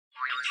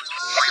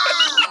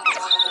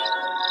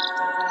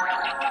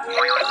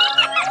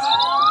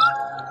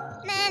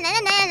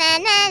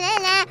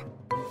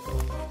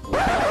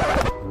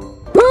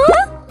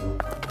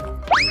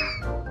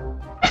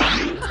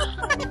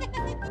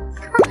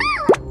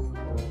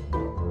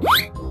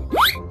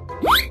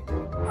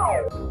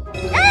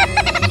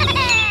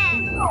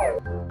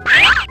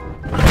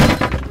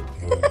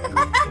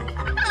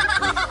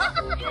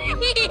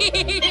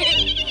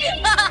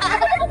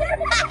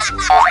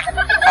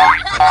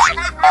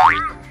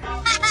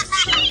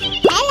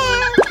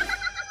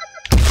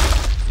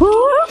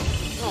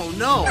Oh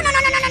no!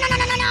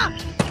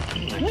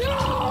 No,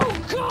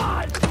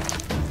 God!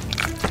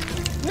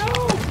 No,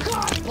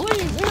 God,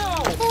 please, no!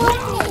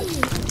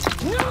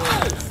 No!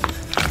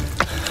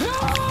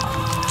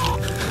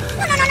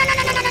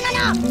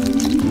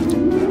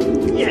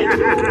 Yeah!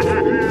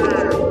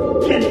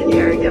 Get in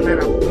here, you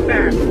little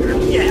bastard!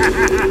 Yeah!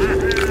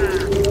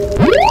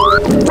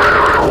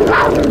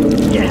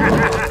 Yeah!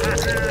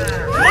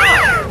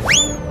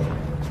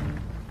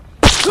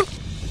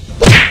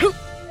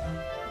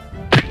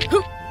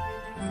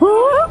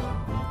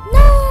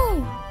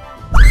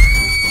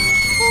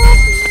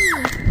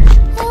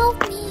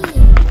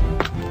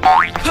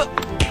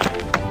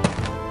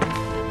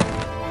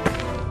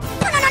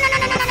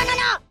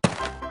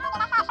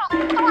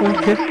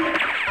 Okay.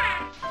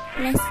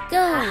 Let's go.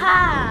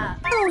 Aha!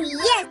 Oh,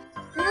 yes!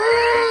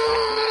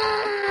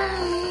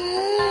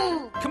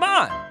 Come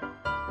on!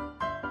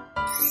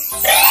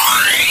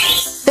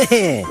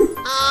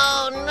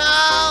 Oh no!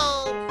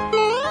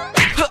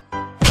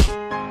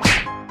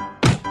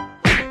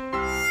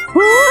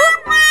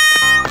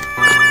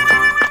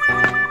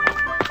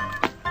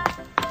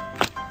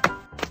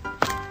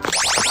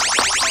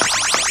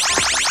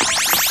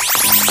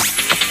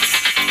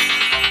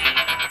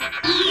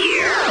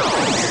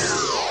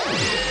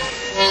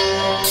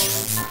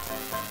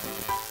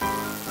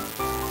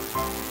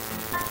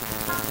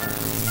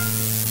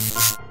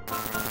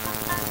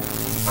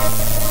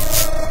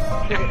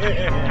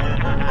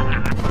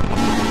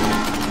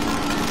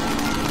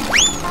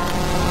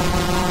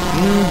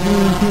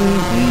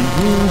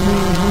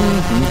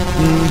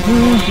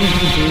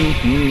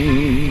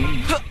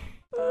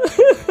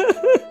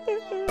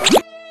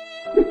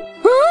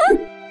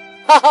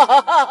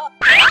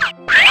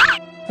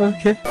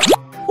 Okay.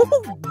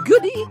 Oh,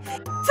 goody!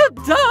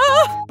 Ta-da!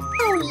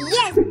 Oh,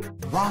 yes!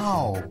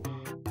 Wow!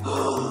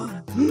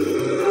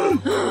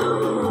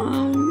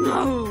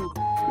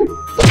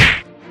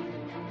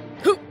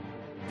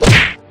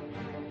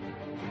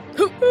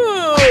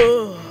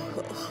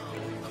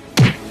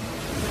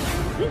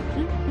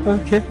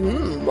 Okay.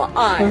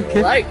 I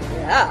Okay. like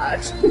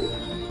that.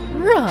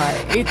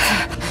 Right.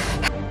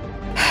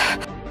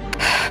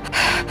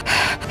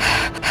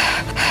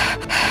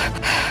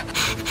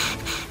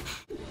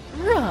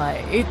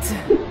 Right.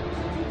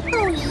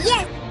 Oh,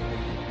 yes!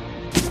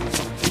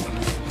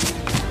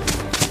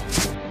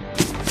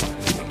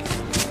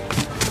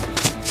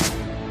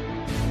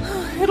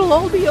 It'll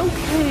all be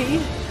okay.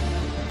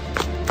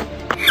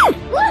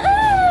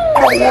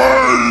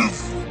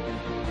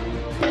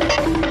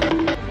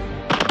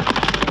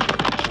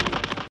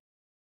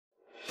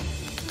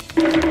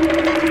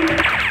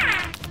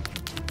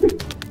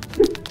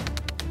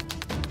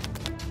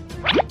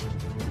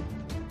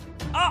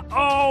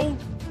 Uh-oh!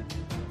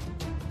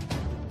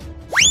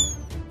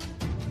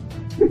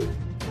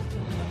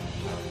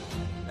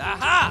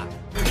 Aha!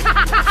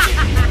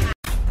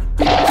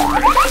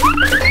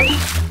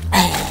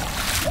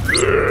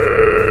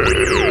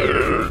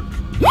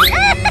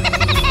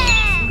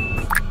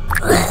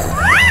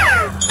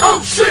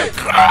 Oh shit!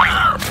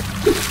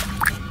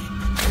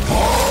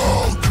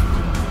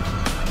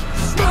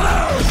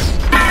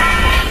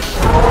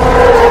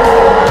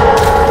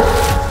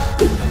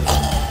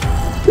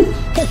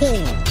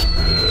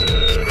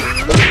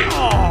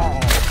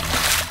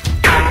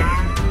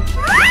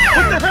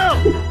 What the hell?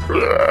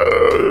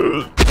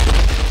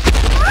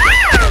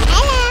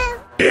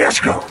 Let's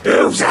go.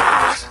 Who's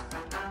that?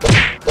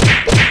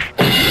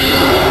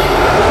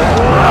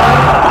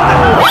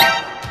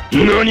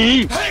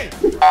 NANI? Hey!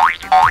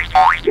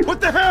 What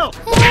the hell?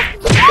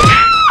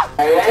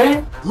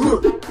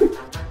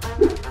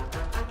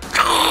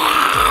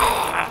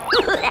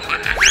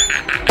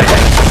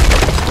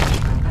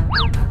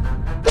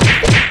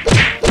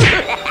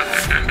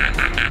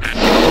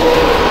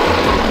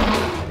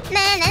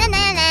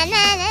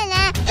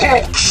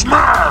 Hulk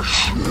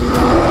smash!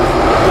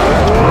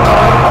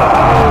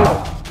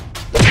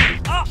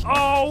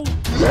 Uh-oh!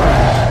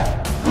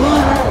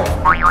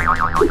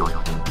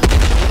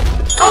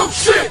 Oh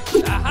shit!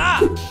 Aha!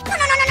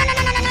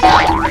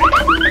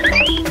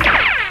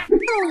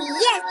 Oh,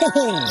 yes!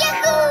 Yahoo!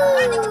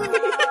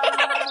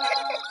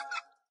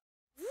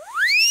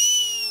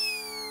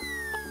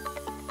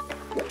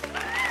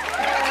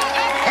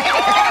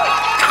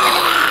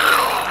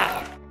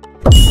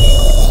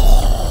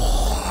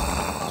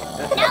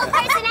 No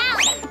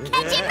personality!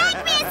 Can't you make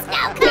me a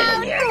snow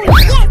cone?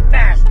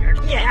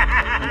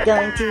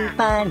 going to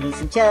find me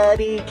some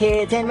chubby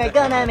kids, and we're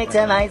gonna make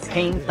some ice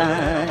cream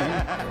fun.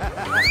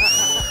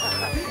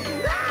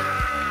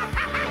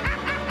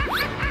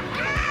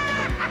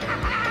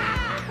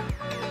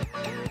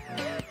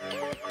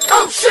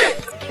 Oh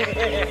shit!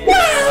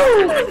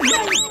 Oh my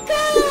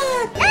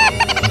god!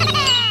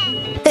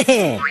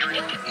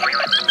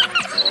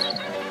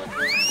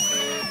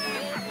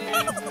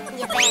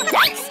 You Van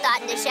Dyke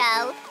starting the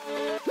show.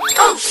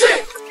 Oh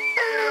shit!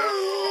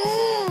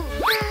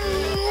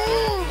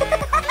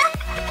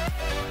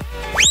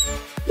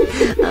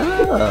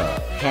 Oh,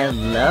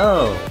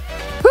 hello.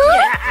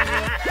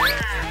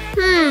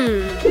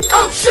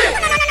 Oh shit!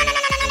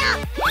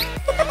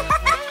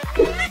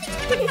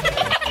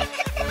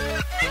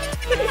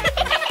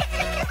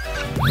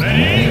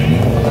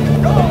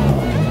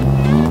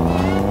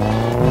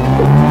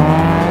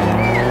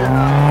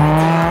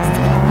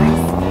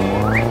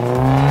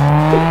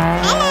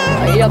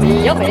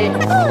 Yummy, yummy.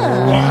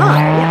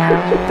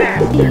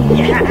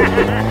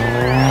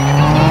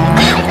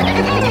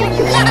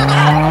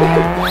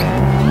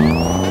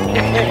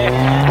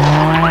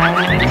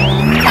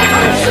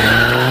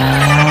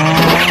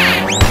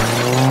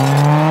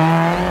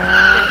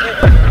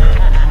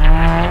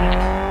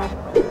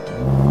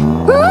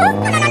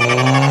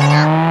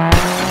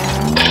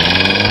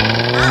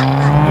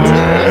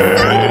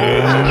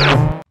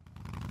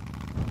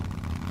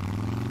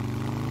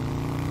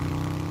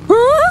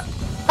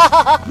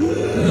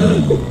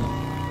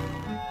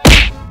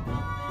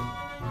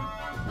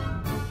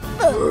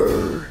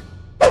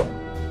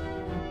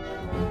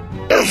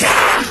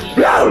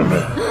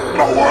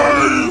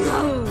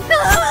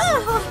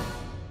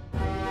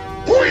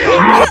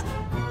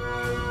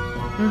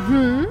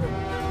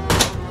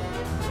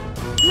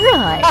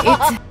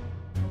 Right.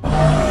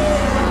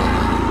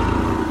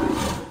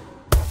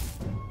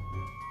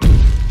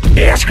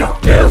 Let's go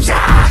do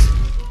that!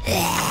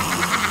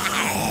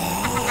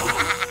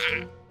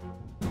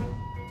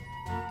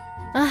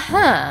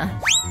 Uh-huh.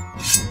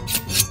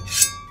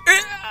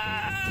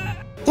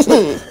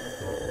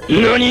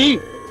 NANI?!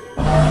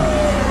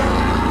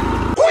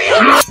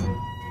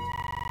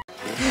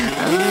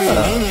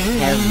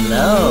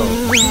 Hello.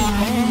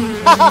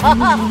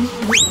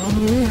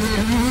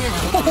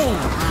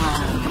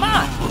 Come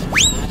on!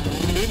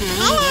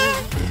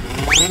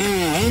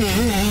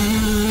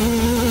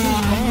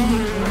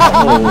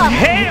 Oh,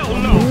 hell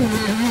no!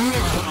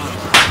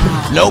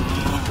 Nope.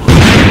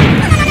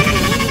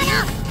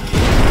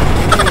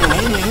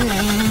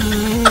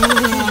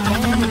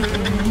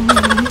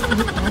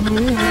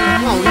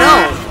 Oh no!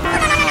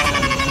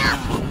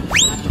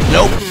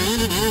 Nope.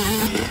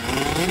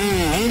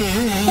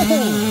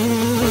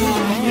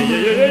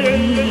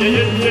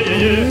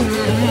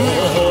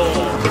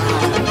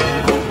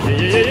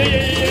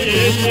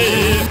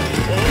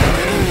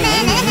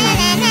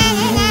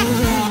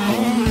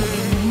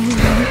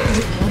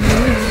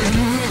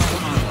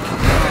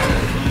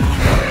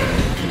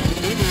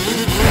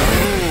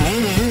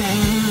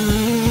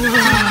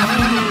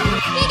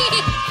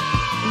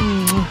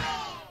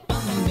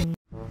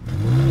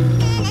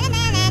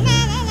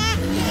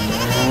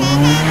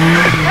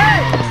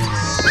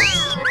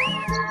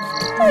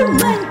 Oh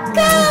my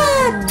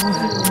god!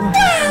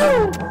 No!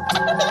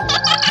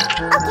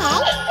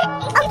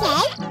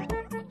 Okay.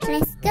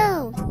 Let's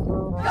go.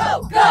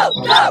 Go, go,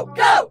 go,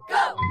 go,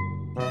 go!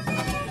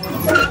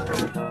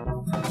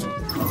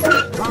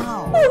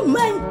 Oh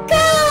my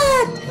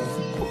god!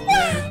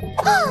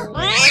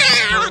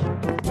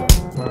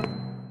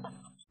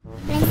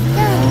 Let's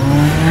go.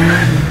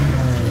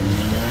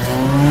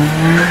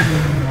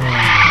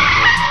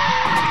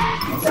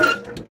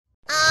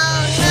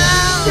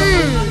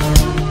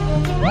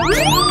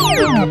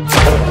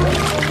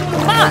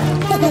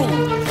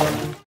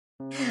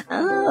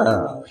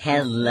 Oh,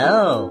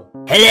 hello.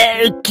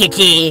 Hello,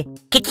 kitty.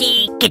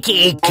 Kitty,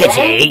 kitty,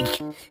 kitty.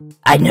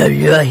 I know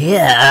you're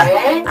here.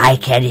 I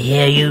can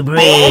hear you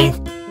breathe.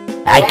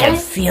 I can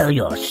feel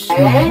your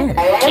smell,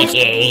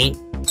 kitty.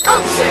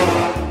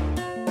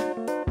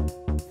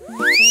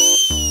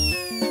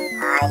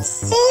 I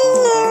see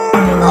you.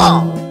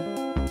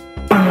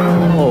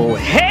 Oh,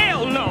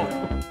 hell no!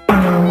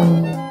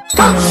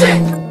 Oh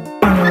shit!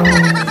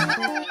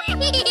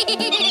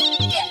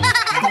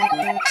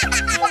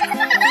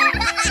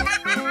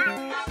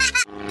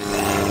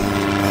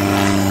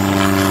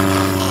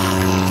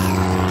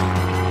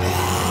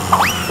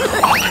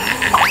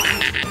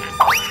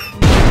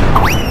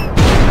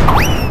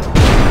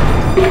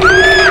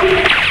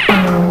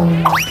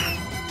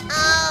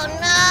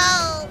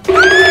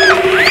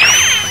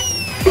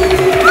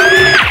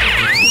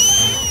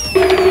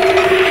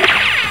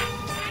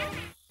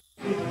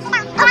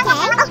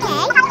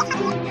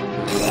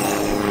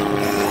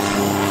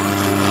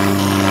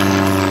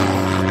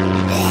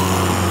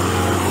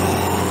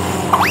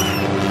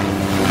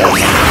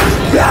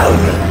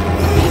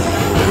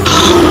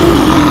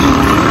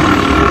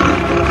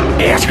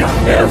 Let's go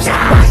do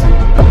that!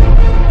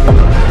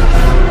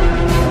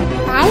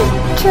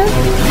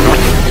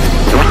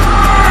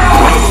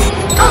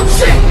 Oh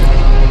shit!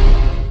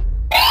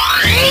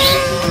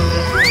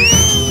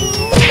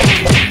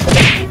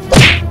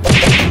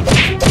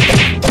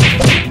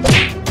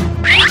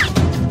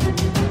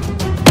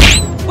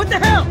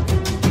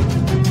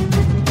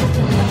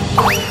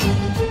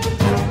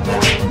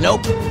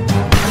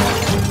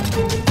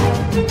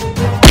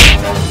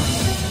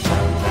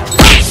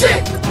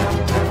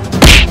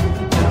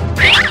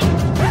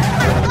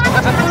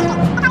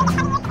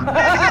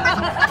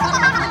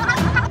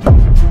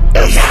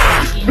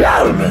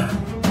 La